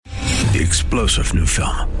The explosive new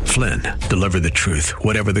film, Flynn, deliver the truth,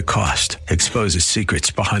 whatever the cost, exposes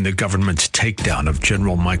secrets behind the government's takedown of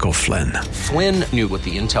General Michael Flynn. Flynn knew what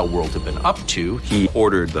the intel world had been up to. He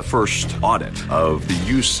ordered the first audit of the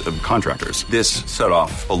use of contractors. This set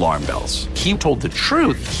off alarm bells. He told the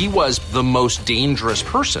truth. He was the most dangerous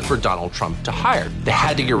person for Donald Trump to hire. They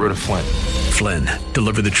had to get rid of Flynn. Flynn,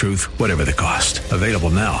 deliver the truth, whatever the cost. Available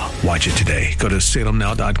now. Watch it today. Go to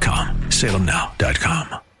salemnow.com.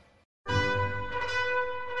 salemnow.com.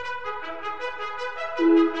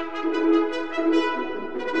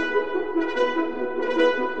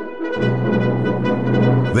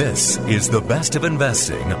 This is The Best of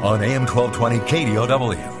Investing on AM 1220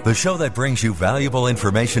 KDOW, the show that brings you valuable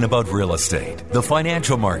information about real estate, the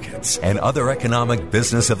financial markets, and other economic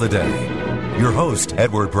business of the day. Your host,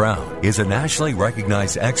 Edward Brown, is a nationally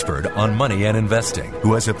recognized expert on money and investing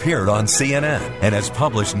who has appeared on CNN and has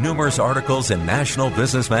published numerous articles in national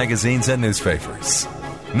business magazines and newspapers.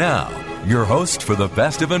 Now, your host for The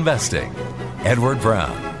Best of Investing, Edward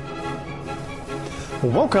Brown.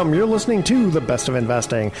 Welcome. You're listening to The Best of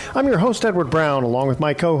Investing. I'm your host, Edward Brown, along with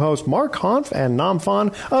my co-host, Mark Hanf and Nam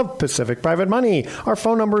Phan of Pacific Private Money. Our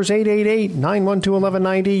phone number is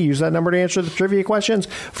 888-912-1190. Use that number to answer the trivia questions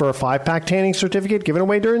for a 5-pack tanning certificate given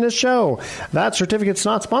away during this show. That certificate's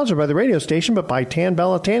not sponsored by the radio station, but by Tan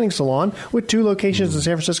Bella Tanning Salon, with 2 locations in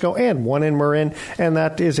San Francisco and 1 in Marin. And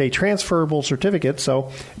that is a transferable certificate, so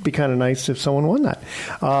it'd be kind of nice if someone won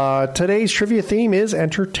that. Today's trivia theme is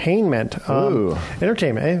entertainment. Entertainment.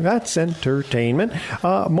 That's entertainment.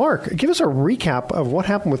 Mark, give us a recap of what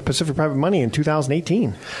happened with Pacific Private Money in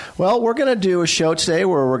 2018. Well, we're going to do a show today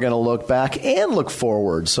where we're going to look back and look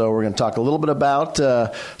forward. So we're going to talk a little bit about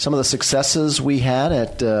some of the successes we had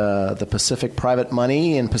at the Pacific Private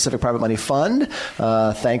Money and Pacific Private Money Fund,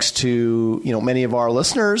 thanks to many of our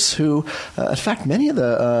listeners who, in fact, many of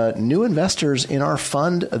the new investors in our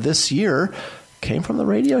fund this year came from the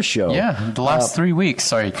radio show. Yeah, the last 3 weeks.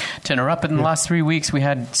 Sorry to interrupt, but in the last 3 weeks, we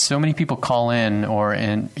had so many people call in or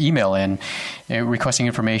email in requesting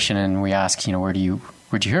information, and we ask, where'd you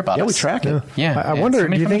hear about us? Yeah, we track it. Yeah, I wonder,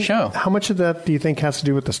 do you think how much of that do you think has to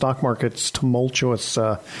do with the stock market's tumultuous?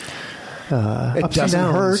 It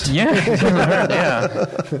doesn't hurt. Yeah, it doesn't hurt.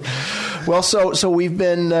 Yeah. Well, so we've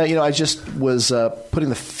been. I just was putting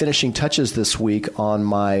the finishing touches this week on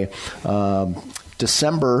my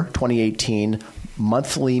December 2018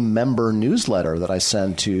 monthly member newsletter that I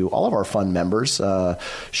send to all of our fund members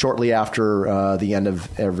shortly after the end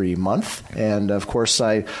of every month. And, of course,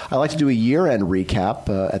 I like to do a year-end recap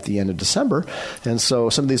at the end of December. And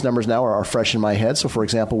so some of these numbers now are fresh in my head. So, for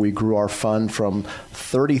example, we grew our fund from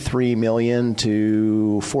 $33 million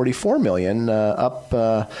to $44 million, up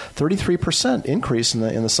 33% increase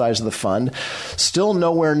in the size of the fund. Still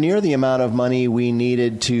nowhere near the amount of money we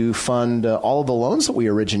needed to fund all of the loans that we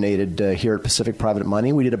originated here at Pacific Private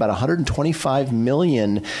Money. We did about $125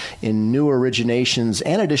 million in new originations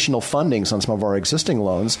and additional fundings on some of our existing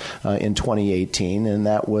loans in 2018, and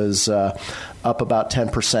that was up about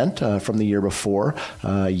 10% from the year before.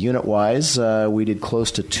 Unit-wise, we did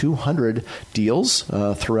close to 200 deals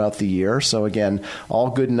throughout the year. So again, all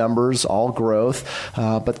good numbers, all growth.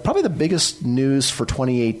 But probably the biggest news for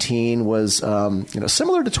 2018 was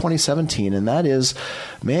similar to 2017, and that is,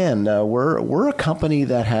 we're a company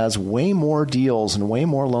that has way more deals and way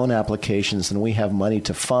more loan applications than we have money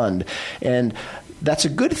to fund. And that's a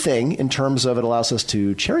good thing in terms of it allows us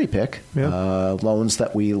to cherry pick loans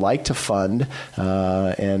that we like to fund,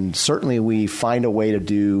 and certainly we find a way to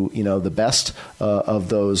do the best of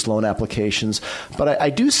those loan applications. But I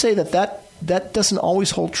do say that doesn't always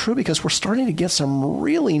hold true, because we're starting to get some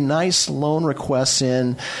really nice loan requests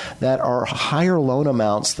in that are higher loan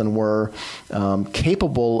amounts than we're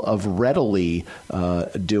capable of readily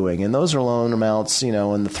doing. And those are loan amounts, in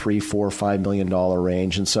the $3, $4, $5 million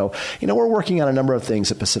range. And so, we're working on a number of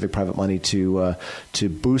things at Pacific Private Money to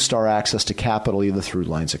boost our access to capital, either through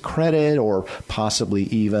lines of credit or possibly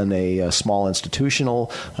even a small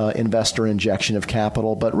institutional investor injection of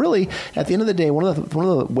capital. But really, at the end of the day, one of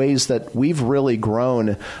the ways that we've really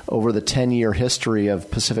grown over the 10-year history of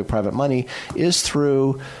Pacific Private Money is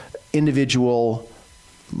through individual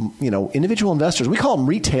investors. We call them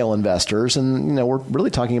retail investors, and we're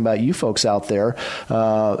really talking about you folks out there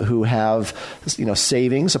who have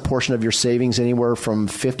savings, a portion of your savings anywhere from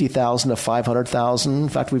 $50,000 to $500,000. In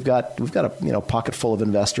fact, we've got a pocket full of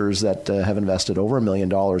investors that have invested over $1 million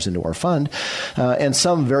into our fund, and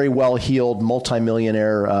some very well-heeled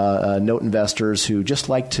multimillionaire note investors who just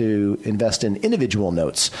like to invest in individual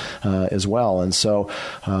notes as well. And so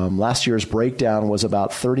last year's breakdown was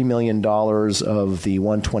about $30 million of the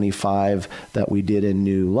 $125 that we did in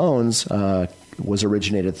new loans was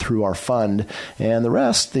originated through our fund, and the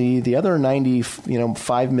rest, the other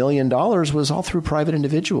 $5 million was all through private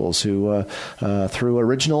individuals who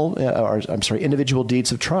through individual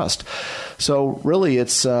deeds of trust. So really,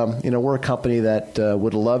 it's we're a company that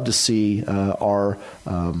would love to see our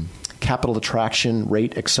capital attraction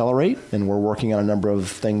rate accelerate, and we're working on a number of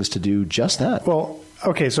things to do just that. Well,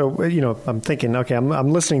 okay, so, I'm thinking, okay,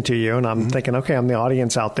 I'm listening to you, and I'm thinking, okay, I'm the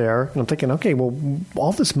audience out there, and I'm thinking, okay, well,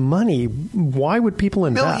 all this money, why would people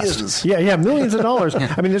invest? Millions. Yeah, millions of dollars.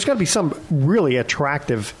 I mean, there's got to be some really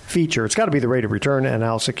attractive feature. It's got to be the rate of return and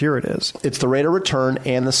how secure it is. It's the rate of return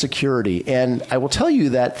and the security. And I will tell you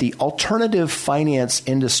that the alternative finance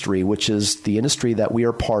industry, which is the industry that we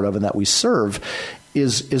are part of and that we serve,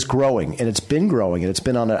 is growing, and it's been growing, and it's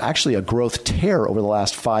been on actually a growth tear over the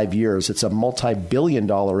last 5 years. It's a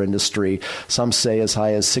multi-billion-dollar industry. Some say as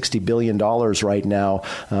high as $60 billion right now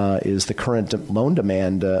is the current loan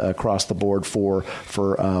demand across the board for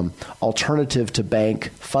alternative to bank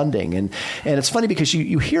funding. And it's funny because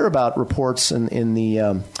you hear about reports on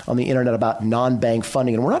the internet about non-bank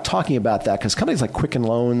funding, and we're not talking about that because companies like Quicken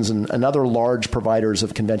Loans and other large providers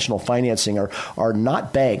of conventional financing are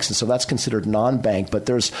not banks, and so that's considered non-bank. But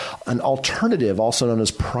there's an alternative, also known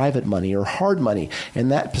as private money or hard money,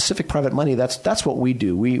 and that Pacific Private Money, that's what we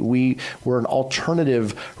do. We're an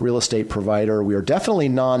alternative real estate provider. We are definitely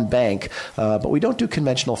non-bank, but we don't do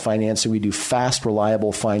conventional financing. We do fast,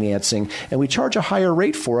 reliable financing, and we charge a higher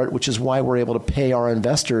rate for it, which is why we're able to pay our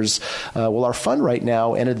investors. Well, our fund right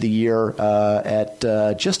now ended the year at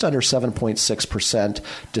just under 7.6%,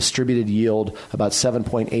 distributed yield about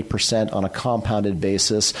 7.8% on a compounded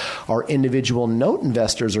basis. Our individual note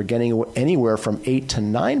investors are getting anywhere from 8 to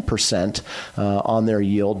 9% on their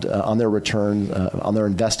yield, on their return, on their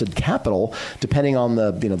invested capital, depending on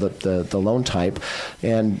the loan type.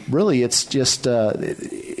 And really, it's just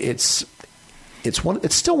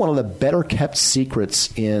it's still one of the better kept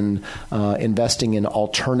secrets in investing in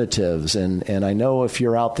alternatives. And I know if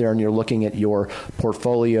you're out there and you're looking at your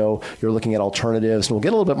portfolio, you're looking at alternatives. And we'll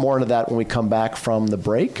get a little bit more into that when we come back from the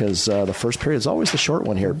break, because the first period is always the short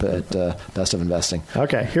one here at Best of Investing.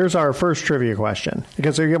 Okay, here's our first trivia question.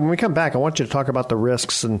 Because when we come back, I want you to talk about the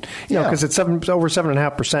risks, and because it's over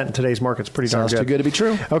 7.5% in today's market. It's pretty darn good. Sounds too good to be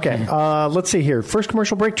true. Okay, let's see here. First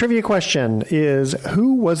commercial break trivia question is: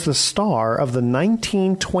 who was the star of the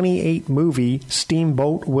 1928 movie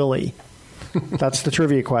Steamboat Willie? That's the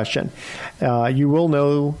trivia question. You will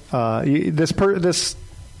know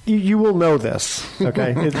You will know this,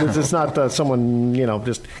 okay? It's not someone,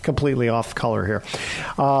 just completely off color here.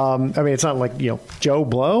 It's not like, Joe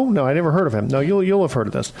Blow? No, I never heard of him. No, you'll have heard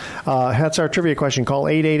of this. That's our trivia question. Call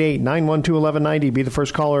 888-912-1190. Be the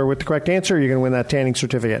first caller with the correct answer. You're going to win that tanning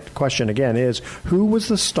certificate. Question, again, is who was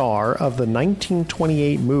the star of the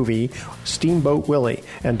 1928 movie Steamboat Willie?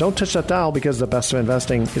 And don't touch that dial, because the Best of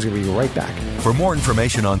Investing is going to be right back. For more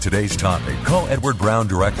information on today's topic, call Edward Brown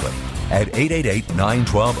directly at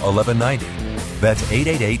 888-912-1190. That's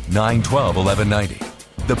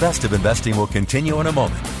 888-912-1190. The Best of Investing will continue in a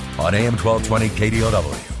moment on AM 1220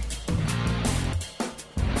 KDOW.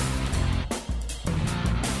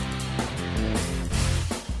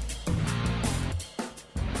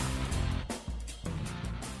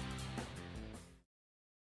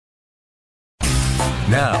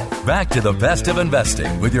 Now, back to the Best of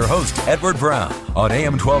Investing with your host, Edward Brown, on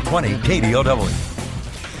AM 1220 KDOW.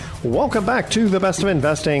 Welcome back to the Best of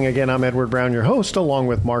Investing. Again, I'm Edward Brown, your host, along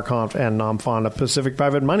with Mark Hanf and Nam Phan of Pacific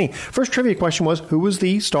Private Money. First trivia question was, who was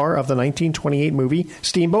the star of the 1928 movie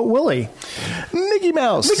Steamboat Willie? Mickey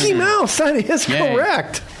Mouse. Mickey Mouse. That is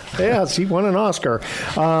correct. Yes, he won an Oscar.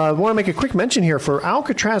 I want to make a quick mention here for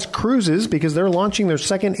Alcatraz Cruises, because they're launching their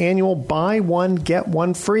second annual Buy One, Get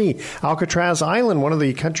One Free. Alcatraz Island, one of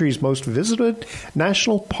the country's most visited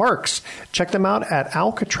national parks. Check them out at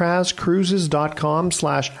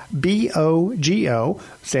alcatrazcruises.com/BOGO.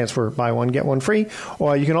 Stands for Buy One, Get One Free.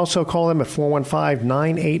 Or you can also call them at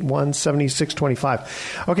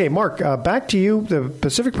 415-981-7625. Okay, Mark, back to you. The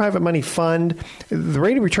Pacific Private Money Fund, the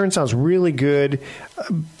rate of return sounds really good.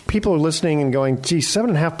 People are listening and going, gee,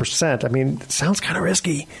 7.5%. I mean, it sounds kind of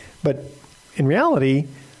risky. But in reality,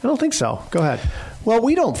 I don't think so. Go ahead. Well,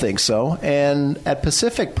 we don't think so. And at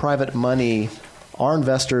Pacific Private Money, our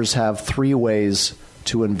investors have three ways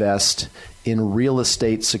to invest in real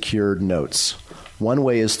estate secured notes. One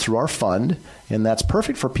way is through our fund, and that's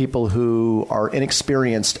perfect for people who are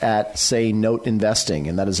inexperienced at, say, note investing.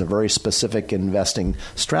 And that is a very specific investing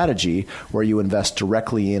strategy where you invest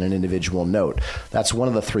directly in an individual note. That's one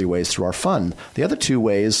of the three ways through our fund. The other two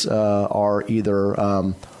ways are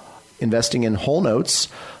either investing in whole notes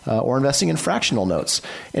or investing in fractional notes.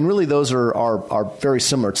 And really those are very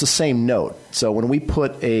similar. It's the same note. So when we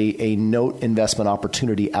put a note investment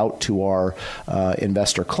opportunity out to our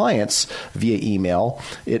investor clients via email,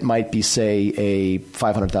 it might be, say, a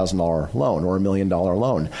 $500,000 loan or $1 million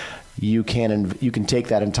loan. You can take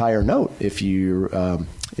that entire note if you're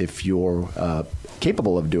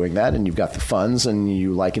capable of doing that, and you've got the funds, and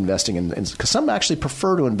you like investing in. Because some actually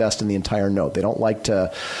prefer to invest in the entire note. They don't like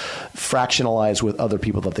to fractionalize with other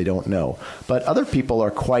people that they don't know. But other people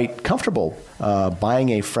are quite comfortable buying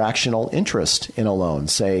a fractional interest in a loan,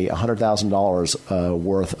 say $100,000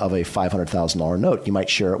 worth of a $500,000 note. You might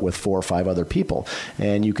share it with 4 or 5 other people,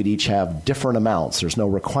 and you could each have different amounts. There's no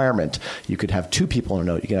requirement. You could have 2 people in a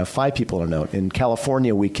note. You can have 5 people in a note. In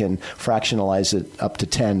California, we can fractionalize it up to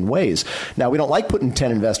 10 ways. Now, we don't like putting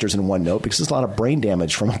 10 investors in one note because there's a lot of brain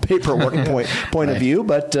damage from a paperwork point of view,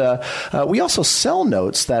 but we also sell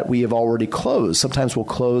notes that we have already closed. Sometimes we'll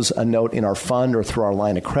close a note in our fund or through our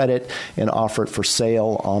line of credit and offer it for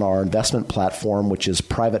sale on our investment platform, which is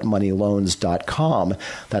privatemoneyloans.com.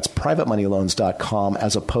 That's privatemoneyloans.com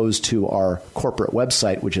as opposed to our corporate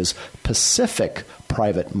website, which is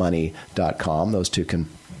pacificprivatemoney.com. Those two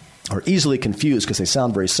are easily confused because they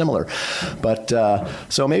sound very similar. But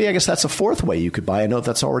so maybe I guess that's a fourth way you could buy a note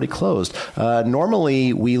that's already closed.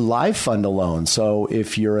 Normally, we live fund a loan. So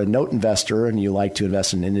if you're a note investor and you like to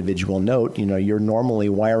invest in an individual note, you're normally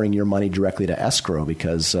wiring your money directly to escrow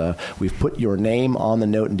because we've put your name on the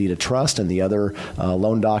note and deed of trust and the other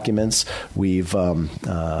loan documents. We've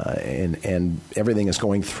and everything is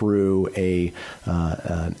going through a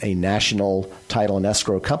national title and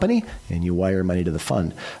escrow company, and you wire money to the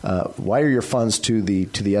fund. Wire your funds to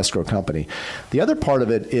the escrow company. The other part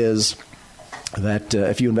of it is that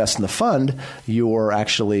if you invest in the fund, you're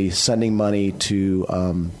actually sending money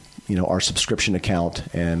to our subscription account,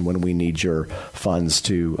 and when we need your funds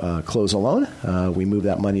to close a loan, we move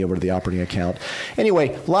that money over to the operating account.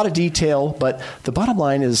 Anyway, a lot of detail, but the bottom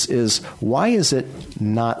line is why is it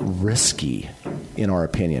not risky, in our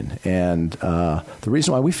opinion? And the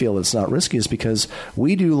reason why we feel it's not risky is because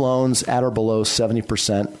we do loans at or below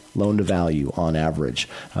 70% loan to value on average.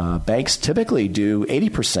 Banks typically do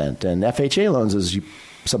 80%, and FHA loans, as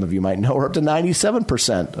some of you might know, are up to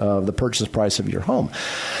 97% of the purchase price of your home.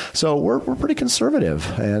 So we're pretty conservative.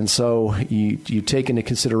 And so you take into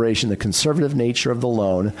consideration the conservative nature of the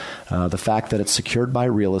loan, the fact that it's secured by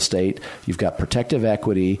real estate, you've got protective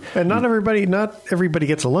equity. And not everybody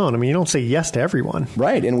gets a loan. I mean, you don't say yes to everyone.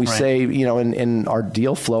 Right. And we say, in our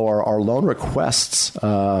deal flow, our loan requests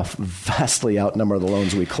vastly outnumber the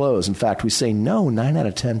loans we close. In fact, we say no 9 out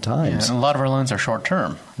of 10 times. Yeah, and a lot of our loans are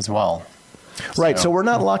short-term as well. Right. So we're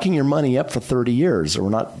not locking your money up for 30 years, or we're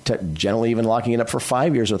not generally even locking it up for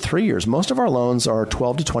 5 years or 3 years. Most of our loans are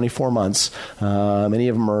 12 to 24 months. Many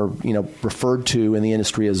of them are, referred to in the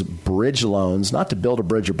industry as bridge loans, not to build a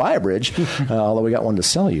bridge or buy a bridge, although we got one to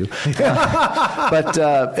sell you. But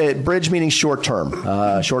bridge meaning short-term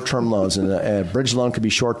loans. And a bridge loan could be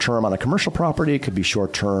short-term on a commercial property. It could be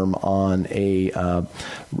short-term on a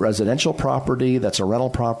residential property that's a rental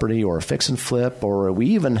property or a fix and flip, or we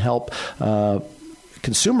even help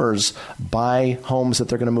consumers buy homes that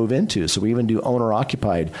they're going to move into. So we even do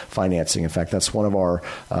owner-occupied financing. In fact, that's one of our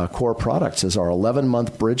core products is our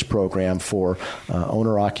 11-month bridge program for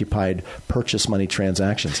owner-occupied purchase money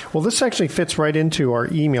transactions. Well, this actually fits right into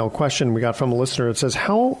our email question we got from a listener. It says,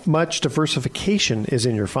 how much diversification is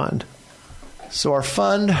in your fund? So our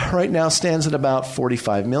fund right now stands at about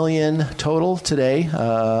 $45 million total today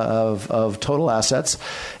of total assets,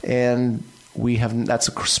 and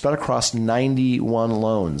that's spread across 91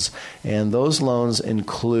 loans, and those loans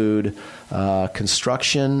include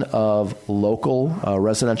construction of local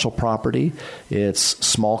residential property. It's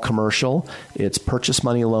small commercial. It's purchase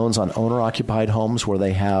money loans on owner-occupied homes where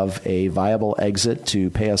they have a viable exit to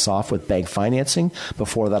pay us off with bank financing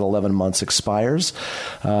before that 11 months expires.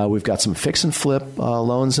 We've got some fix and flip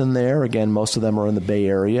loans in there. Again, most of them are in the Bay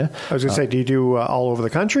Area. I was going to say, do you do all over the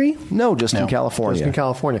country? No, just in California. Just in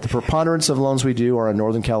California. The preponderance of loans we do are in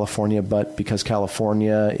Northern California, but because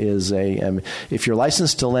California is if you're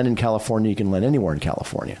licensed to lend in California, you can lend anywhere in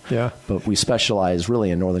California. Yeah. But we specialize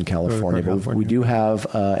really in Northern California. But we do have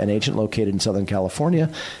an agent located in Southern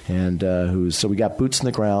California, and so we got boots in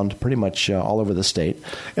the ground pretty much all over the state.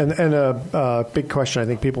 And a big question I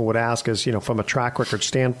think people would ask is, from a track record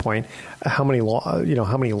standpoint, how many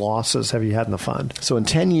losses have you had in the fund? So in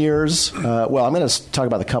 10 years, I'm going to talk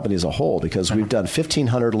about the company as a whole because we've done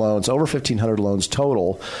 1,500 loans, over 1,500 1,500 loans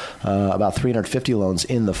total, about 350 loans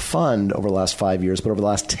in the fund over the last 5 years. But over the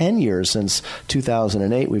last 10 years, since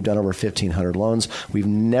 2008, we've done over 1,500 loans. We've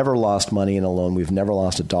never lost money in a loan. We've never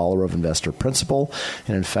lost a dollar of investor principal.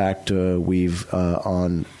 And in fact, we've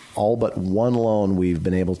on all but one loan, we've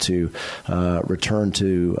been able to return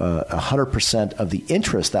to 100% of the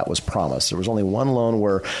interest that was promised. There was only one loan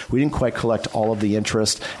where we didn't quite collect all of the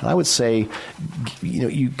interest. And I would say,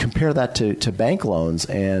 you compare that to bank loans,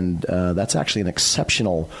 and that's actually an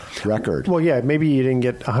exceptional record. Well, yeah, maybe you didn't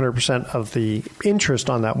get 100% of the interest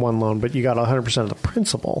on that one loan, but you got 100% of the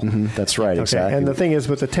principal. Mm-hmm. That's right, okay. Exactly. And the thing is,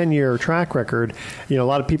 with a 10-year track record, a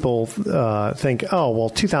lot of people think,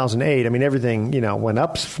 2008, everything, went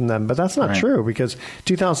up from them, but that's not true, because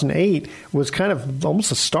 2008 was kind of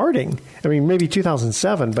almost a starting. Maybe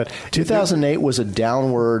 2007, but 2008 was a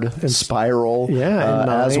downward spiral.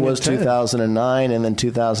 Yeah, as was 2009, and then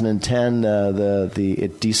 2010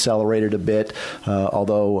 it decelerated a bit,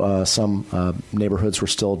 although some neighborhoods were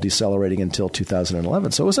still decelerating until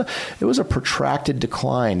 2011. So it was a protracted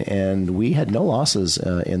decline, and we had no losses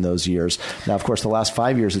in those years. Now, of course, the last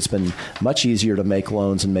 5 years it's been much easier to make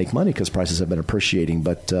loans and make money because prices have been appreciating,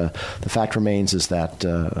 but the fact remains is that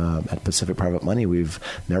at Pacific Private Money, we've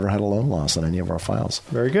never had a loan loss on any of our files.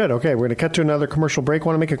 Very good. Okay, we're going to cut to another commercial break. I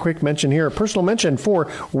want to make a quick mention here, a personal mention for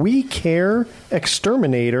We Care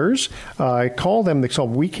Exterminators. Call them. It's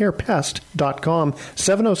called WeCarePest.com,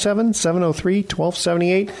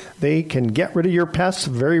 707-703-1278. They can get rid of your pests,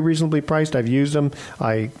 very reasonably priced. I've used them.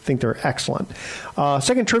 I think they're excellent.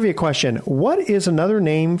 Second trivia question. What is another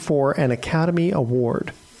name for an Academy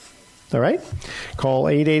Award? All right. Call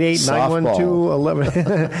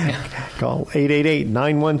 888-912-11. Call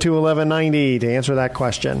 888-912-1190 to answer that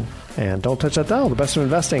question. And don't touch that dial. The Best of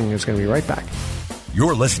Investing is going to be right back.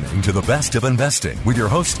 You're listening to The Best of Investing with your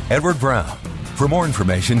host, Edward Brown. For more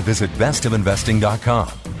information, visit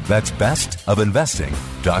bestofinvesting.com. That's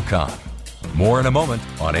bestofinvesting.com. More in a moment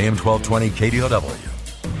on AM 1220 KDOW.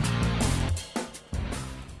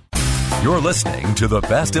 You're listening to The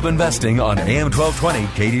Best of Investing on AM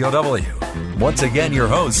 1220 KDOW. Once again, your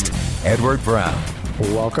host, Edward Brown.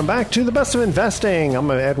 Welcome back to The Best of Investing.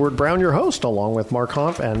 I'm Edward Brown, your host, along with Mark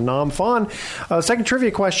Hanf and Nam Phan. Second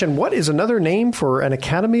trivia question. What is another name for an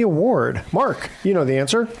Academy Award? Mark, you know the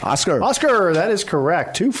answer. Oscar. Oscar, that is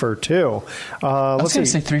correct. 2 for 2. I was going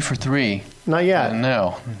to say 3 for 3. Not yet.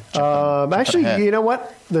 No. Actually, you know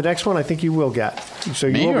what? The next one I think you will get. So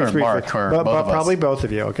you Me will or be 3 Mark for, or both of us? Probably both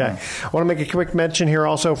of you. Okay. I want to make a quick mention here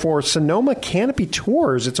also for Sonoma Canopy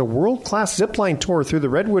Tours. It's a world-class zipline tour through the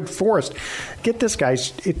Redwood Forest. Get this,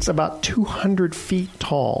 guys. It's about 200 feet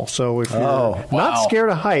tall. So if you're not scared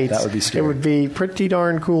of heights, that would be scary. It would be pretty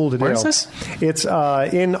darn cool to do. Where is this? It's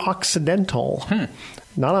in Occidental.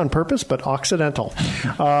 Not on purpose, but Occidental.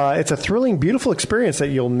 It's a thrilling, beautiful experience that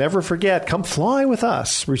you'll never forget. Come fly with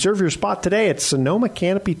us. Reserve your spot today at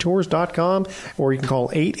SonomaCanopyTours.com, or you can call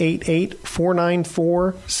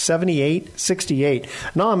 888-494-7868.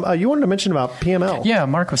 Nam, you wanted to mention about PML. Yeah,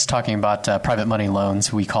 Mark was talking about private money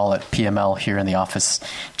loans. We call it PML here in the office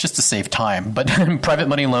just to save time. But Private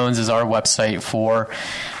Money Loans is our website for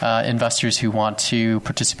investors who want to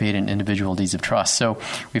participate in individual deeds of trust. So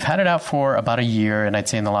we've had it out for about a year, and I'd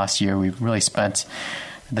say in the last year we've really spent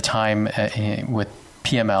the time with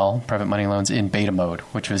PML, Private Money Loans, in beta mode,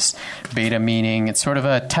 which was beta meaning it's sort of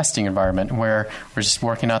a testing environment where we're just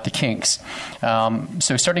working out the kinks.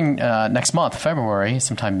 So starting next month, February,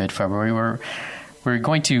 sometime mid-February, we're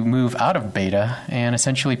going to move out of beta and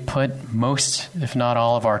essentially put most, if not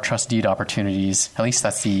all, of our trust deed opportunities, at least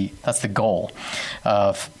that's the goal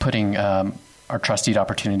of putting our trust deed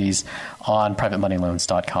opportunities on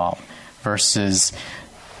privatemoneyloans.com versus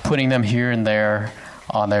putting them here and there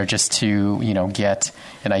on there just to, get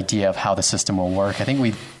an idea of how the system will work. I think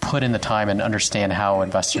we put in the time and understand how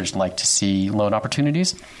investors like to see loan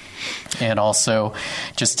opportunities. And also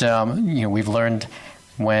just, we've learned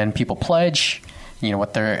when people pledge,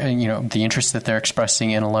 what they're, the interest that they're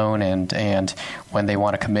expressing in a loan and when they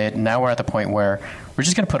want to commit. And now we're at the point where we're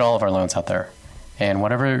just going to put all of our loans out there. And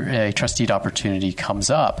whenever a trust deed opportunity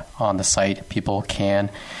comes up on the site, people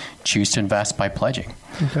can choose to invest by pledging.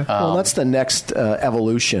 Okay. Well, that's the next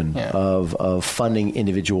evolution of funding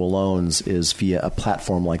individual loans is via a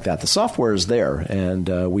platform like that. The software is there,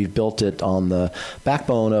 and we've built it on the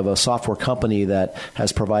backbone of a software company that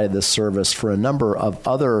has provided this service for a number of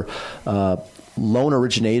other loan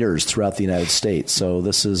originators throughout the United States. So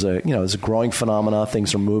this is it's a growing phenomena.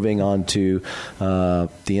 Things are moving onto the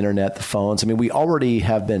internet, the phones. We already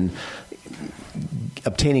have been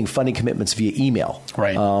obtaining funding commitments via email.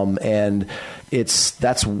 Right. And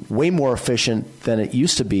that's way more efficient than it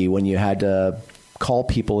used to be when you had to call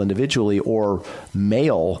people individually or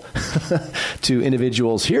mail to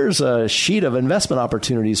individuals. Here's a sheet of investment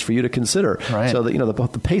opportunities for you to consider. Right. So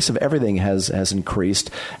that, the pace of everything has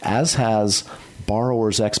increased, as has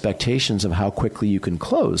borrowers' expectations of how quickly you can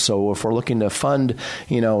close. So if we're looking to fund,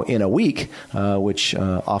 in a week, which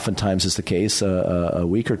oftentimes is the case, a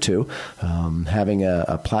week or two, having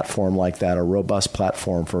a platform like that, a robust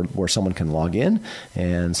platform where someone can log in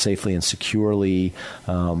and safely and securely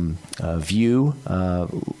view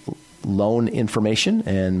loan information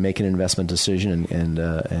and make an investment decision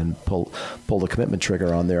and pull the commitment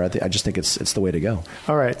trigger on there. I just think it's the way to go.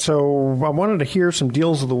 All right. So I wanted to hear some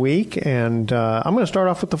deals of the week, and I'm going to start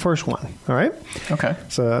off with the first one. All right. Okay.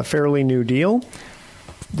 It's a fairly new deal.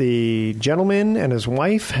 The gentleman and his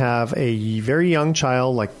wife have a very young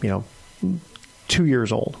child, 2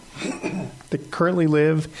 years old. They currently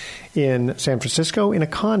live in San Francisco in a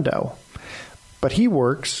condo, but he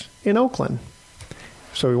works in Oakland.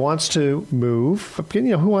 So he wants to move.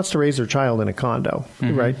 Who wants to raise their child in a condo,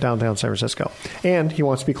 right, downtown San Francisco? And he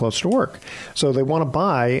wants to be close to work. So they want to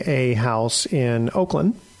buy a house in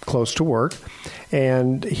Oakland, close to work,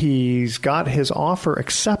 and he's got his offer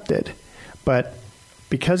accepted. But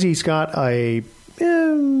because he's got a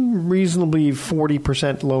reasonably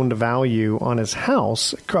 40% loan to value on his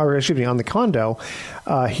house, or excuse me, on the condo,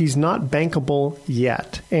 he's not bankable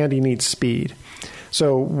yet, and he needs speed.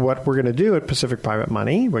 So what we're going to do at Pacific Private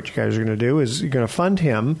Money, what you guys are going to do is you're going to fund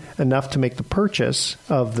him enough to make the purchase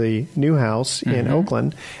of the new house in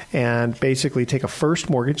Oakland and basically take a first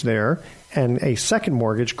mortgage there and a second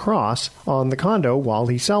mortgage cross on the condo while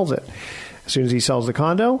he sells it. As soon as he sells the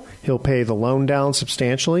condo, he'll pay the loan down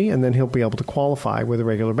substantially, and then he'll be able to qualify with a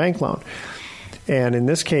regular bank loan. And in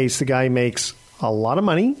this case, the guy makes a lot of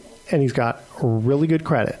money, and he's got really good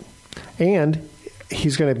credit. And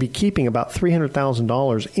he's going to be keeping about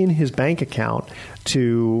 $300,000 in his bank account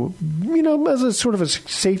to, as a sort of a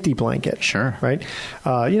safety blanket. Sure. Right?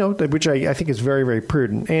 Which I think is very, very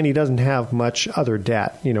prudent. And he doesn't have much other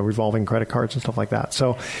debt, revolving credit cards and stuff like that.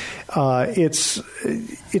 So it's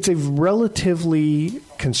a relatively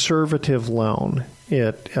conservative loan.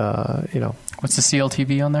 What's the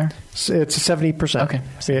CLTV on there? It's 70%. Okay.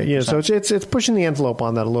 70%. So it's pushing the envelope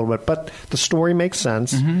on that a little bit, but the story makes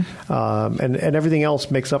sense, and everything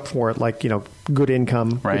else makes up for it, like good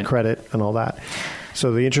income, good credit, and all that.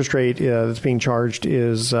 So the interest rate that's being charged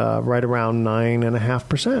is right around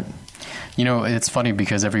 9.5%. It's funny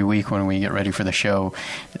because every week when we get ready for the show,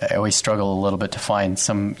 I always struggle a little bit to find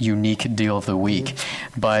some unique deal of the week.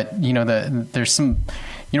 But there's some,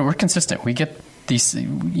 we're consistent. We get these,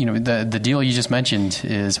 the deal you just mentioned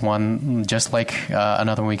is one just like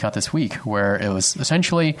another one we got this week, where it was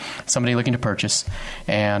essentially somebody looking to purchase,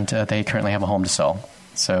 and they currently have a home to sell.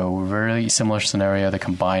 So really similar scenario. The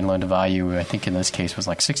combined loan to value, I think in this case, was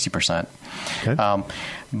like 60%. Okay.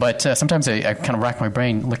 But sometimes I kind of rack my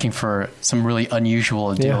brain looking for some really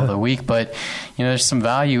unusual deal of the week. But there's some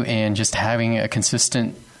value in just having a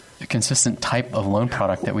consistent type of loan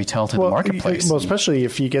product that we tell to the marketplace. Well, especially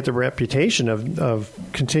if you get the reputation of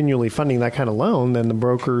continually funding that kind of loan, then the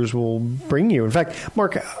brokers will bring you. In fact,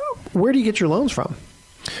 Mark, where do you get your loans from?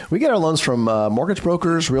 We get our loans from mortgage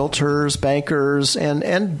brokers, realtors, bankers,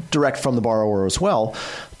 and direct from the borrower as well.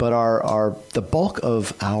 But the bulk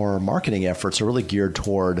of our marketing efforts are really geared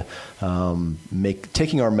toward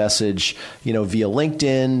taking our message, via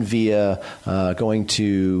LinkedIn, via going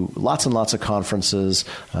to lots and lots of conferences,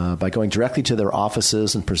 by going directly to their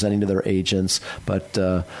offices and presenting to their agents. But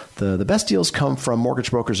the best deals come from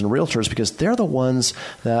mortgage brokers and realtors because they're the ones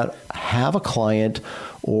that have a client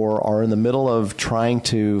or are in the middle of trying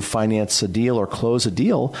to finance a deal or close a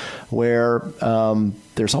deal where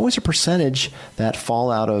there's always a percentage that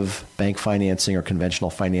fall out of bank financing or conventional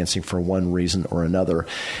financing for one reason or another.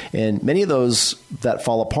 And many of those that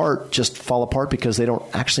fall apart just fall apart because they don't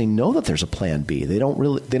actually know that there's a plan B. They don't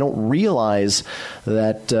realize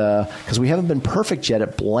that because we haven't been perfect yet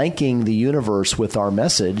at blanking the universe with our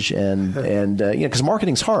message and because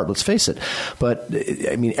marketing's hard, let's face it. But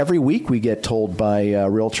I mean, every week we get told by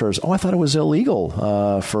realtors, I thought it was illegal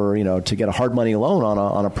to get a hard money loan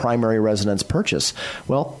on a primary residence purchase.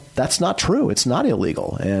 Well, that's not true. It's not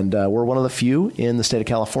illegal, and we're one of the few in the state of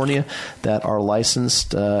California that are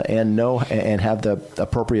licensed and have the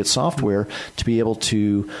appropriate software to be able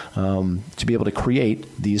to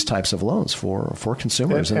create these types of loans for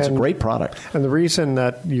consumers. And it's a great product. And the reason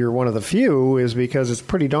that you're one of the few is because it's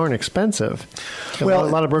pretty darn expensive. Well, a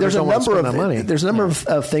lot of brokers don't want to spend that money. There's a number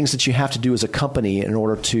of things that you have to do as a company in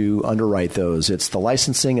order to underwrite those. It's the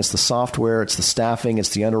licensing, it's the software, it's the staffing, it's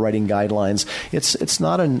the underwriting guidelines. It's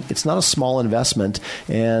not a small investment,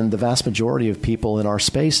 and the vast majority of people in our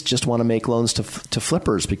space just want to make loans to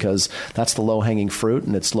flippers because that's the low-hanging fruit,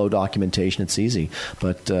 and it's low documentation. It's easy.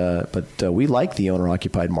 But we like the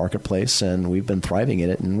owner-occupied marketplace, and we've been thriving in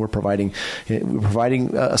it, and we're providing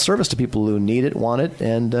a service to people who need it, want it,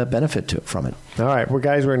 and benefit from it. All right, well,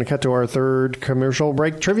 guys, we're going to cut to our third commercial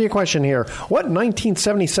break. Trivia question here. What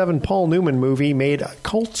 1977 Paul Newman movie made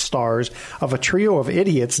cult stars of a trio of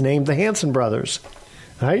idiots named the Hanson Brothers?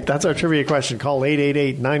 All right, that's our trivia question. Call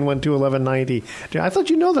 888-912-1190. I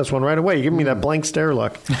thought you know this one right away. You give me that blank stare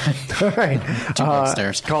look. All right. Two blank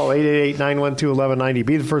stares. Call 888-912-1190.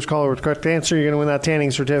 Be the first caller with the correct answer. You're going to win that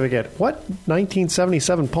tanning certificate. What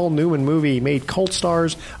 1977 Paul Newman movie made cult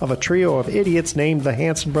stars of a trio of idiots named the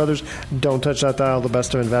Hanson Brothers? Don't touch that dial. The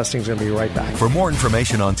Best of Investing is going to be right back. For more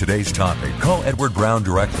information on today's topic, call Edward Brown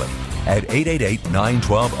directly at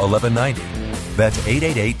 888-912-1190. That's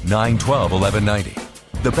 888-912-1190.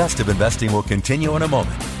 The Best of Investing will continue in a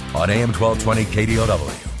moment on AM 1220 KDOW.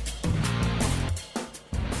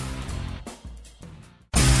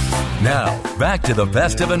 Now, back to the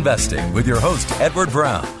Best of Investing with your host, Edward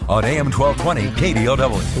Brown, on AM 1220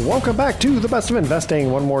 KDOW. Welcome back to the Best of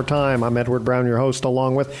Investing one more time. I'm Edward Brown, your host,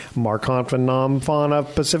 along with Mark Hanf and Nam Phan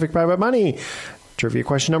of Pacific Private Money. Trivia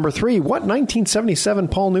question number 3. What 1977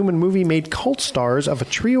 Paul Newman movie made cult stars of a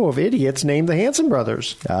trio of idiots named the Hanson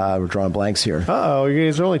Brothers? We're drawing blanks here. Uh-oh. You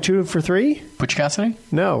guys are only 2 for 3? Butch Cassidy?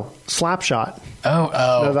 No. Slapshot. Oh.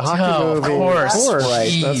 No, the hockey movie. Of course.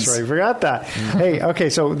 Right. That's right. Forgot that. Hey,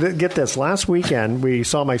 okay, so get this. Last weekend, we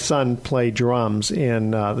saw my son play drums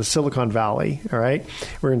in the Silicon Valley, all right?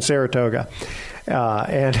 We're in Saratoga.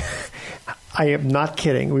 And I am not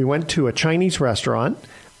kidding. We went to a Chinese restaurant.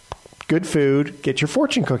 Good food, get your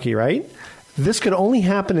fortune cookie, right? This could only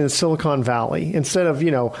happen in Silicon Valley. Instead of,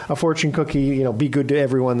 a fortune cookie, be good to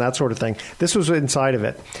everyone, that sort of thing. This was inside of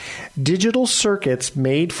it. Digital circuits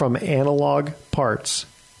made from analog parts.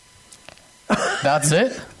 That's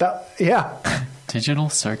it? Yeah. Digital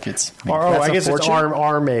circuits. I guess it's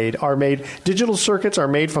are made. Digital circuits are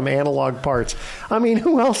made from analog parts. I mean,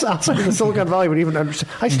 who else outside of the Silicon Valley would even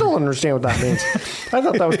understand? I still don't understand what that means. I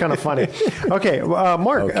thought that was kind of funny. Okay,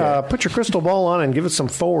 Mark, put your crystal ball on and give us some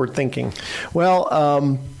forward thinking. Well,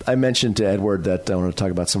 I mentioned to Edward that I want to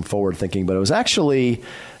talk about some forward thinking, but it was actually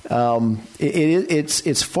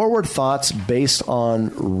it's forward thoughts based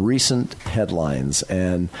on recent headlines.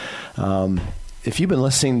 And if you've been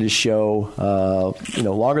listening to the show,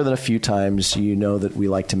 longer than a few times, you know that we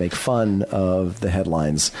like to make fun of the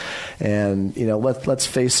headlines. And, let's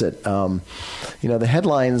face it, the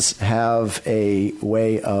headlines have a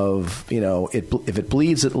way of, if it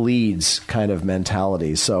bleeds, it leads kind of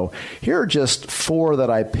mentality. So here are just 4 that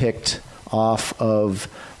I picked off of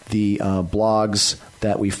the blogs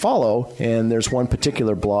that we follow, and there's one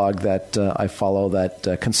particular blog that I follow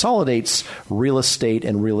that consolidates real estate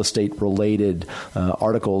and real estate-related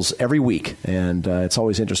articles every week, and it's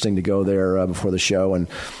always interesting to go there before the show and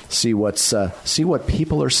see what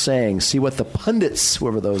people are saying, see what the pundits,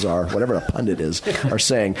 whoever those are, whatever a pundit is, are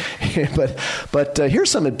saying. but here's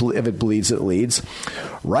some if it bleeds, it leads.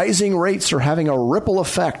 Rising rates are having a ripple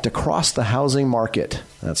effect across the housing market.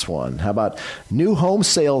 That's one. How about new home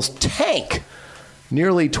sales tank?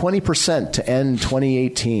 Nearly 20% to end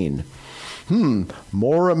 2018.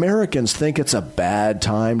 More Americans think it's a bad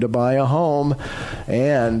time to buy a home.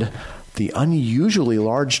 And the unusually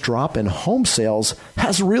large drop in home sales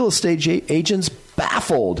has real estate agents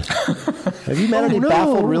baffled. Have you met any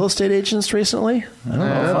baffled real estate agents recently? I don't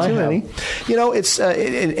know if I have. Many. It's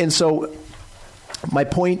and so my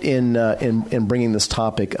point in bringing this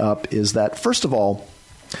topic up is that, first of all,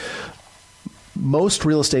 most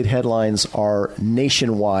real estate headlines are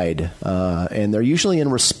nationwide, and they're usually in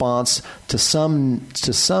response to someone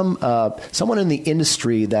in the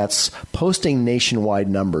industry that's posting nationwide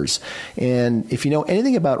numbers. And if you know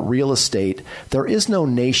anything about real estate, there is no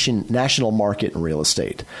national market in real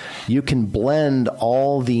estate. You can blend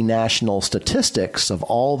all the national statistics of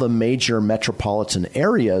all the major metropolitan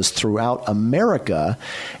areas throughout America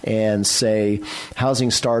and say housing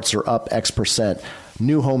starts are up X percent.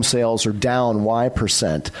 New home sales are down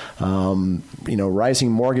Y%.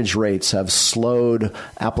 rising mortgage rates have slowed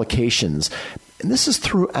applications. And this is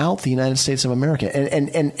throughout the United States of America.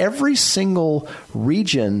 And every single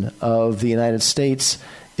region of the United States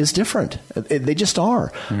is different. They just are.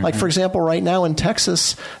 Mm-hmm. Like, for example, right now in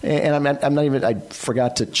Texas, and I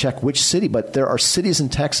forgot to check which city, but there are cities in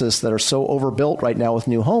Texas that are so overbuilt right now with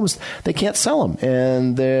new homes, they can't sell them.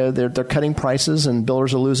 And they're cutting prices and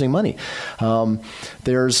builders are losing money.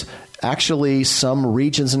 There's actually some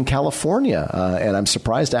regions in California, and I'm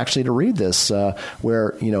surprised actually to read this,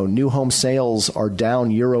 where new home sales are down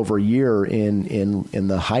year over year in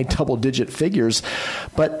the high double-digit figures,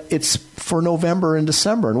 but it's for November and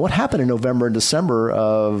December. And what happened in November and December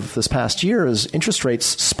of this past year is interest rates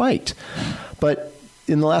spiked. But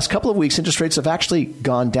in the last couple of weeks, interest rates have actually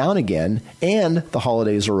gone down again, and the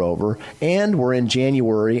holidays are over, and we're in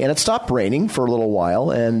January, and it stopped raining for a little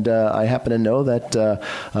while. And I happen to know that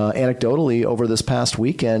anecdotally over this past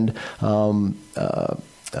weekend,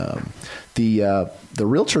 the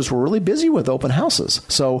realtors were really busy with open houses.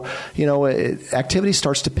 So, activity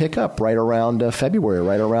starts to pick up right around February,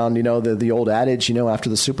 right around, the old adage, after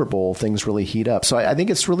the Super Bowl, things really heat up. So I think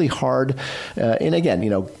it's really hard. And again,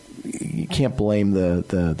 you can't blame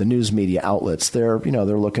the news media outlets. They're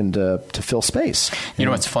looking to fill space.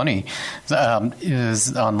 What's funny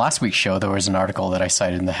is on last week's show, there was an article that I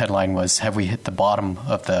cited, and the headline was, "Have we hit the bottom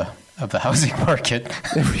of the housing market?"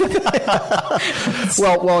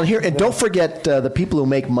 well, here, and don't forget the people who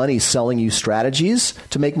make money selling you strategies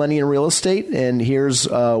to make money in real estate. And here's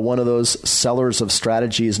one of those sellers of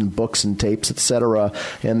strategies and books and tapes, etc.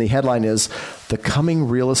 And the headline is "The Coming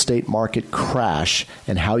Real Estate Market Crash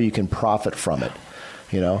and How You Can Profit from It."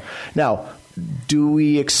 Now, do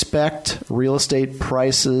we expect real estate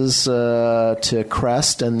prices to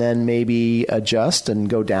crest and then maybe adjust and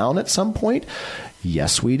go down at some point?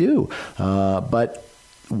 Yes, we do. But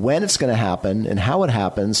when it's going to happen and how it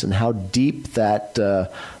happens and how deep that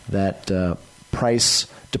price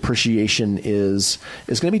depreciation is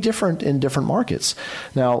going to be different in different markets.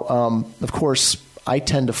 Now, of course, I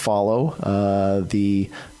tend to follow the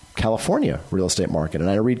California real estate market, and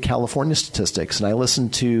I read California statistics, and I listen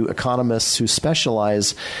to economists who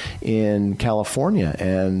specialize in California.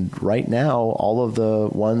 And right now, all of the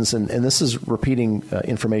ones, and this is repeating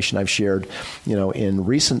information I've shared, in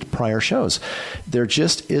recent prior shows, there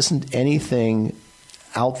just isn't anything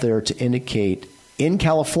out there to indicate in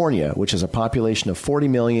California, which is a population of 40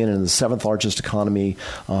 million and the seventh largest economy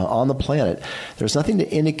on the planet, there's nothing to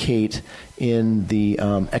indicate in the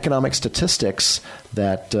economic statistics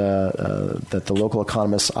that the local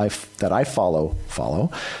economists that I follow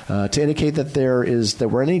to indicate that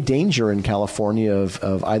we're in any danger in California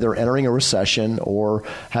of either entering a recession or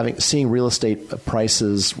seeing real estate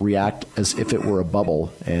prices react as if it were a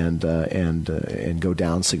bubble and go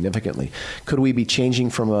down significantly. Could we be changing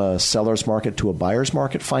from a seller's market to a buyer's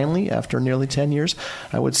market finally after nearly 10 years?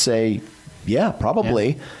 I would say, yeah,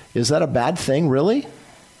 probably. Yeah. Is that a bad thing, really?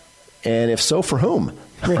 And if so, for whom?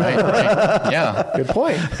 Right. Yeah. Good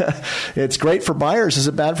point. It's great for buyers. Is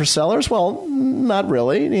it bad for sellers? Well, not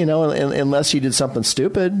really, unless you did something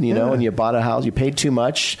stupid, and you bought a house, you paid too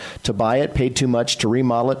much to buy it, paid too much to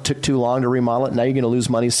remodel it, took too long to remodel it, now you're going to lose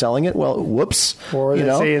money selling it. Well, whoops. Or they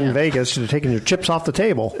say in Vegas, you're taking your chips off the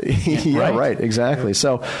table. Yeah, right. Exactly.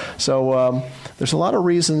 So there's a lot of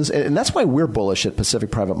reasons, and that's why we're bullish at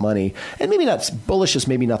Pacific Private Money. And maybe not bullish is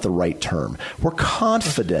maybe not the right term. We're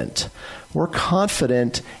confident. We're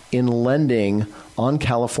confident in lending on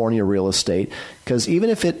California real estate because even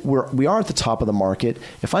if we are at the top of the market,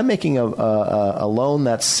 if I'm making a loan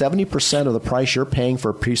that's 70% of the price you're paying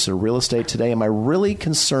for a piece of real estate today, am I really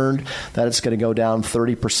concerned that it's going to go down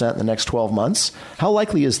 30% in the next 12 months? How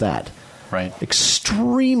likely is that? Right.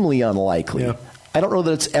 Extremely unlikely. Yeah. I don't know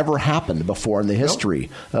that it's ever happened before in the history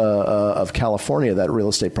of California that real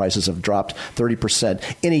estate prices have dropped 30%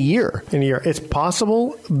 in a year. It's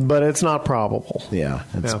possible, but it's not probable. Yeah,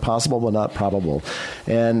 it's possible, but not probable.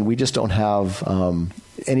 And we just don't have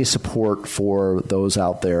any support for those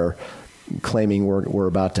out there claiming we're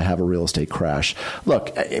about to have a real estate crash.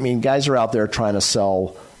 Look, I mean, guys are out there trying to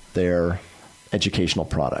sell their educational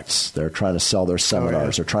products. They're trying to sell their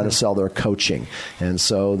seminars. They're trying to sell their coaching. And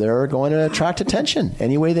so they're going to attract attention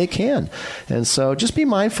any way they can. And so just be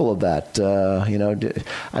mindful of that.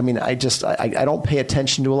 I don't pay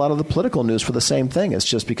attention to a lot of the political news for the same thing. It's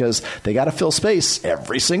just because they got to fill space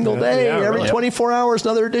every single day. Every 24 hours,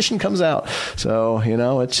 another edition comes out. So,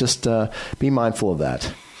 it's just be mindful of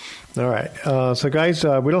that. All right. So, guys,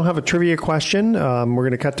 we don't have a trivia question. We're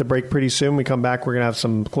going to cut to break pretty soon. When we come back, we're going to have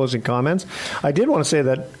some closing comments. I did want to say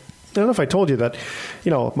that, I don't know if I told you that,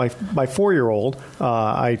 my 4-year-old,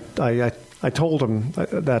 I I told him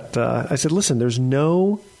that I said, listen, there's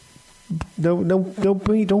don't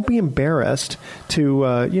be embarrassed to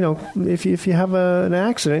if you have an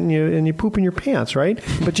accident and you poop in your pants, right?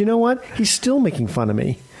 But you know what? He's still making fun of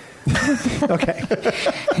me. Okay,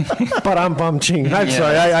 but I'm bumching. I'm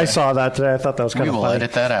sorry. I saw that today. I thought that was kind of funny. We will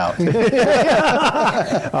edit that out.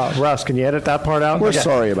 Russ, can you edit that part out? We're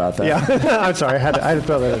sorry about that. Yeah, I'm sorry. I had to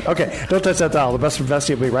throw that in. Okay, don't touch that dial. The Best of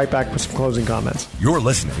Investing will be right back with some closing comments. You're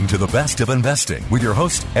listening to The Best of Investing with your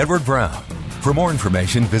host, Edward Brown. For more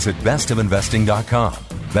information, visit bestofinvesting.com.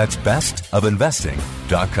 That's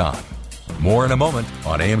bestofinvesting.com. More in a moment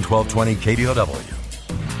on AM 1220 KDOW.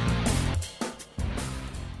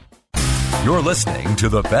 You're listening to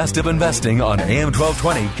The Best of Investing on AM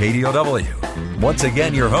 1220 KDOW. Once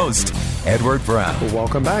again, your host, Edward Brown.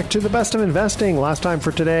 Welcome back to The Best of Investing. Last time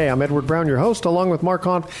for today, I'm Edward Brown, your host, along with Mark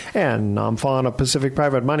Hanf and Nam Phan of Pacific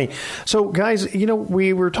Private Money. So, guys,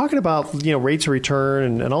 we were talking about, rates of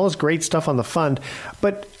return and all this great stuff on the fund.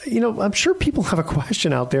 But, I'm sure people have a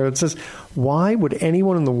question out there that says, why would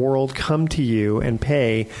anyone in the world come to you and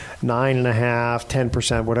pay 9.5%,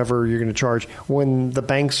 10%, whatever you're going to charge, when the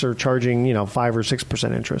banks are charging, 5 or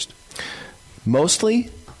 6% interest? Mostly,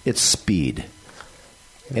 it's speed.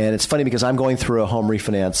 And it's funny because I'm going through a home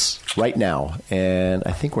refinance right now, and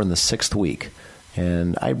I think we're in the 6th week.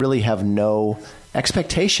 And I really have no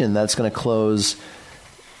expectation that it's going to close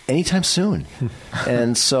anytime soon.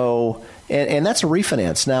 And so, and that's a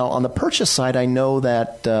refinance. Now, on the purchase side, I know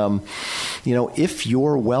that, if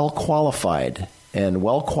you're well qualified, and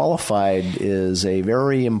well qualified is a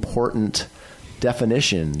very important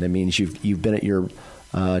definition. That means you've been at your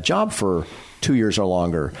job for 2 years or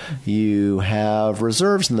longer. You have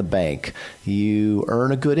reserves in the bank. You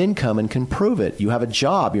earn a good income and can prove it. You have a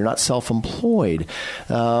job. You're not self-employed.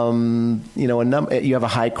 You have a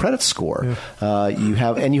high credit score. Yeah.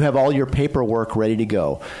 You have all your paperwork ready to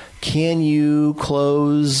go. Can you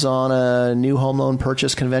close on a new home loan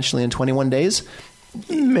purchase conventionally in 21 days?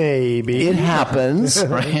 Maybe it happens.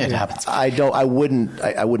 Right, it happens. I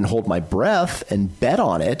wouldn't hold my breath and bet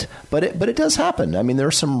on it, but it does happen. I mean, there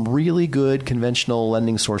are some really good conventional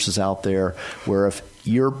lending sources out there where if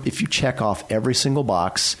you check off every single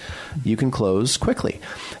box, you can close quickly.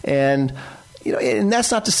 And and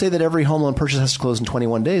that's not to say that every home loan purchase has to close in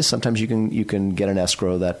 21 days. Sometimes you can get an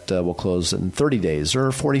escrow that will close in 30 days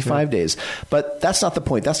or 45 days. But that's not the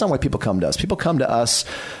point. That's not why people come to us. People come to us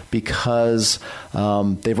because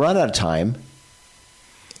they've run out of time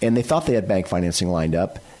and they thought they had bank financing lined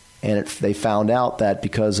up. And they found out that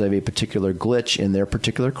because of a particular glitch in their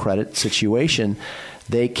particular credit situation,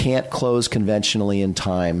 they can't close conventionally in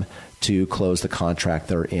time to close the contract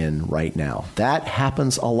they're in right now. That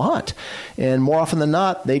happens a lot. And more often than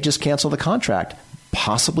not, they just cancel the contract,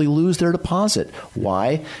 possibly lose their deposit.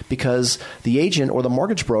 Why? Because the agent or the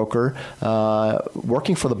mortgage broker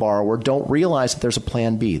working for the borrower don't realize that there's a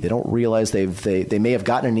plan B. They don't realize they may have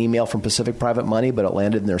gotten an email from Pacific Private Money, but it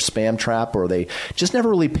landed in their spam trap, or they just never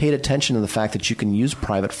really paid attention to the fact that you can use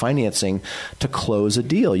private financing to close a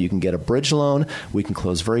deal. You can get a bridge loan. We can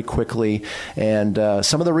close very quickly. And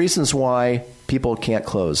some of the reasons why people can't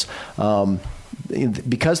close,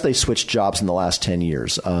 because they switched jobs in the last 10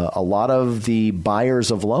 years, a lot of the buyers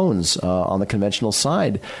of loans on the conventional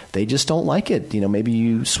side, they just don't like it. Maybe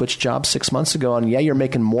you switched jobs 6 months ago and you're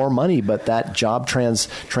making more money, but that job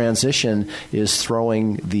transition is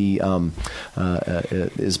throwing is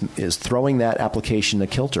throwing that application a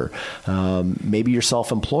kilter. Maybe you're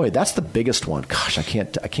self-employed. That's the biggest one. Gosh, I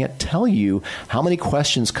can't tell you how many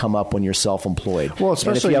questions come up when you're self-employed. Well,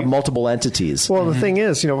 especially and if you have multiple entities. Well, the thing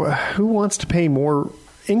is, who wants to pay more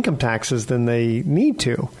income taxes than they need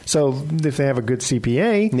to? So if they have a good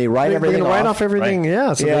CPA, they write everything off. Write off everything. Right.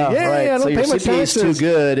 Yeah. So right. I don't so pay your my CPA taxes. is too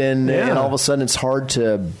good, and all of a sudden it's hard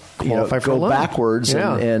to go backwards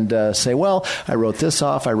and say, well, I wrote this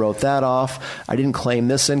off, I wrote that off, I didn't claim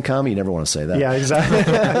this income. You never want to say that. Yeah, exactly.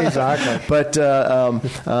 Exactly. But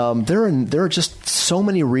there are just so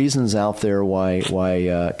many reasons out there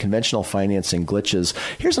why conventional financing glitches.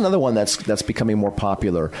 Here's another one that's becoming more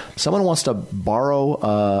popular. Someone wants to borrow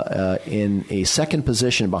in a second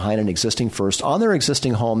position behind an existing first on their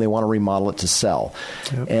existing home. They want to remodel it to sell,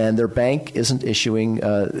 and their bank isn't issuing,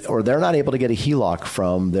 or they're not able to get a HELOC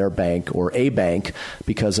from their bank or a bank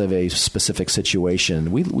because of a specific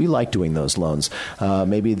situation. We like doing those loans.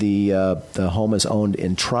 Maybe the home is owned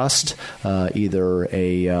in trust, either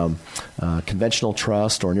a conventional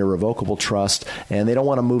trust or an irrevocable trust, and they don't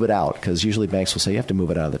want to move it out because usually banks will say you have to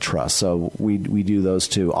move it out of the trust. So we do those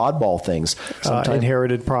too. Oddball things.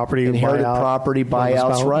 Inherited property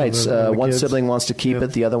buyouts, right. One sibling wants to keep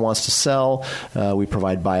it, the other wants to sell. We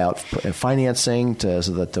provide buyout financing so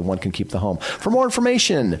that the one can keep the home. For more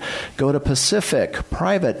information, go to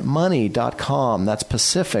PacificPrivateMoney.com. That's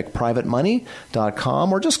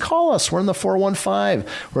PacificPrivateMoney.com, or just call us. We're in the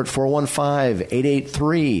 415. We're at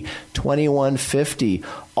 415-883-2150.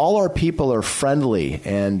 All our people are friendly,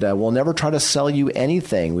 and we'll never try to sell you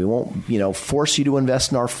anything. We won't, force you to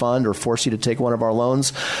invest in our fund or force you to take one of our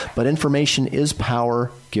loans. But information is power.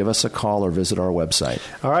 Give us a call or visit our website.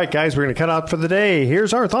 All right, guys, we're going to cut out for the day.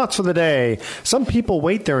 Here's our thoughts for the day. Some people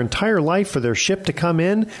wait their entire life for their ship to come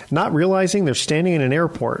in, not realizing they're standing in an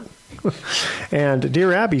airport. And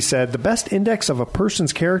Dear Abby said, the best index of a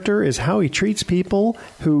person's character is how he treats people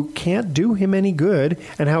who can't do him any good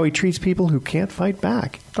and how he treats people who can't fight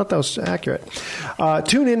back. I thought that was accurate.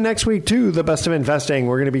 Tune in next week to The Best of Investing.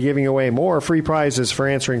 We're going to be giving away more free prizes for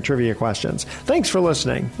answering trivia questions. Thanks for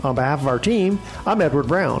listening. On behalf of our team, I'm Edward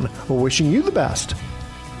Brown. We're wishing you the best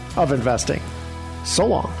of investing. So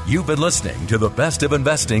long. You've been listening to The Best of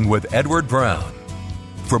Investing with Edward Brown.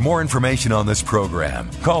 For more information on this program,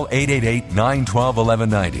 call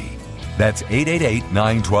 888-912-1190. That's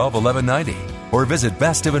 888-912-1190. Or visit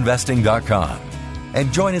bestofinvesting.com.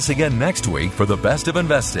 And join us again next week for The Best of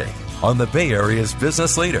Investing on the Bay Area's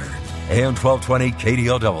business leader, AM 1220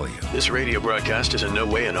 KDOW. This radio broadcast is in no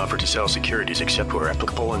way an offer to sell securities except where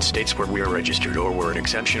applicable in states where we are registered or where an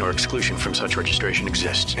exemption or exclusion from such registration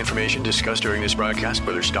exists. Information discussed during this broadcast,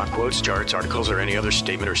 whether stock quotes, charts, articles, or any other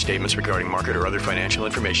statement or statements regarding market or other financial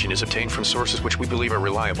information, is obtained from sources which we believe are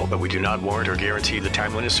reliable, but we do not warrant or guarantee the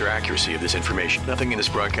timeliness or accuracy of this information. Nothing in this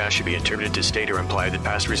broadcast should be interpreted to state or imply that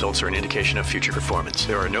past results are an indication of future performance.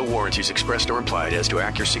 There are no warranties expressed or implied as to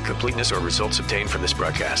accuracy, completeness, or results obtained from this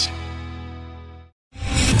broadcast.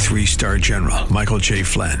 3-star General Michael J.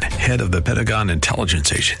 Flynn, head of the Pentagon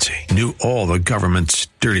Intelligence Agency, knew all the government's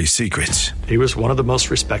dirty secrets. He was one of the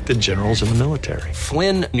most respected generals in the military.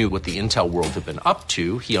 Flynn knew what the intel world had been up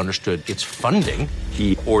to. He understood its funding.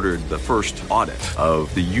 He ordered the first audit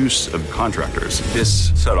of the use of contractors.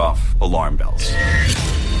 This set off alarm bells.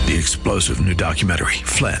 The explosive new documentary,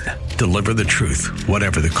 Flynn, Deliver the Truth,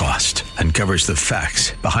 Whatever the Cost, uncovers the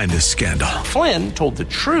facts behind this scandal. Flynn told the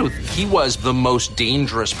truth. He was the most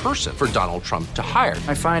dangerous person for Donald Trump to hire.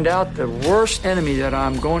 I find out the worst enemy that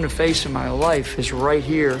I'm going to face in my life is right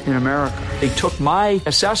here in America. They took my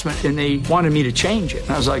assessment and they wanted me to change it.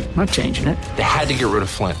 And I was like, I'm not changing it. They had to get rid of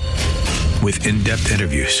Flynn. With in-depth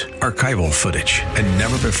interviews, archival footage, and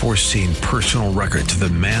never-before-seen personal records of the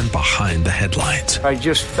man behind the headlines. I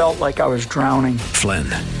just felt like I was drowning. Flynn,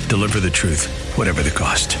 Deliver the Truth, Whatever the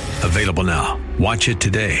Cost. Available now. Watch it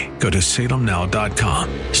today. Go to salemnow.com.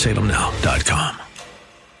 salemnow.com.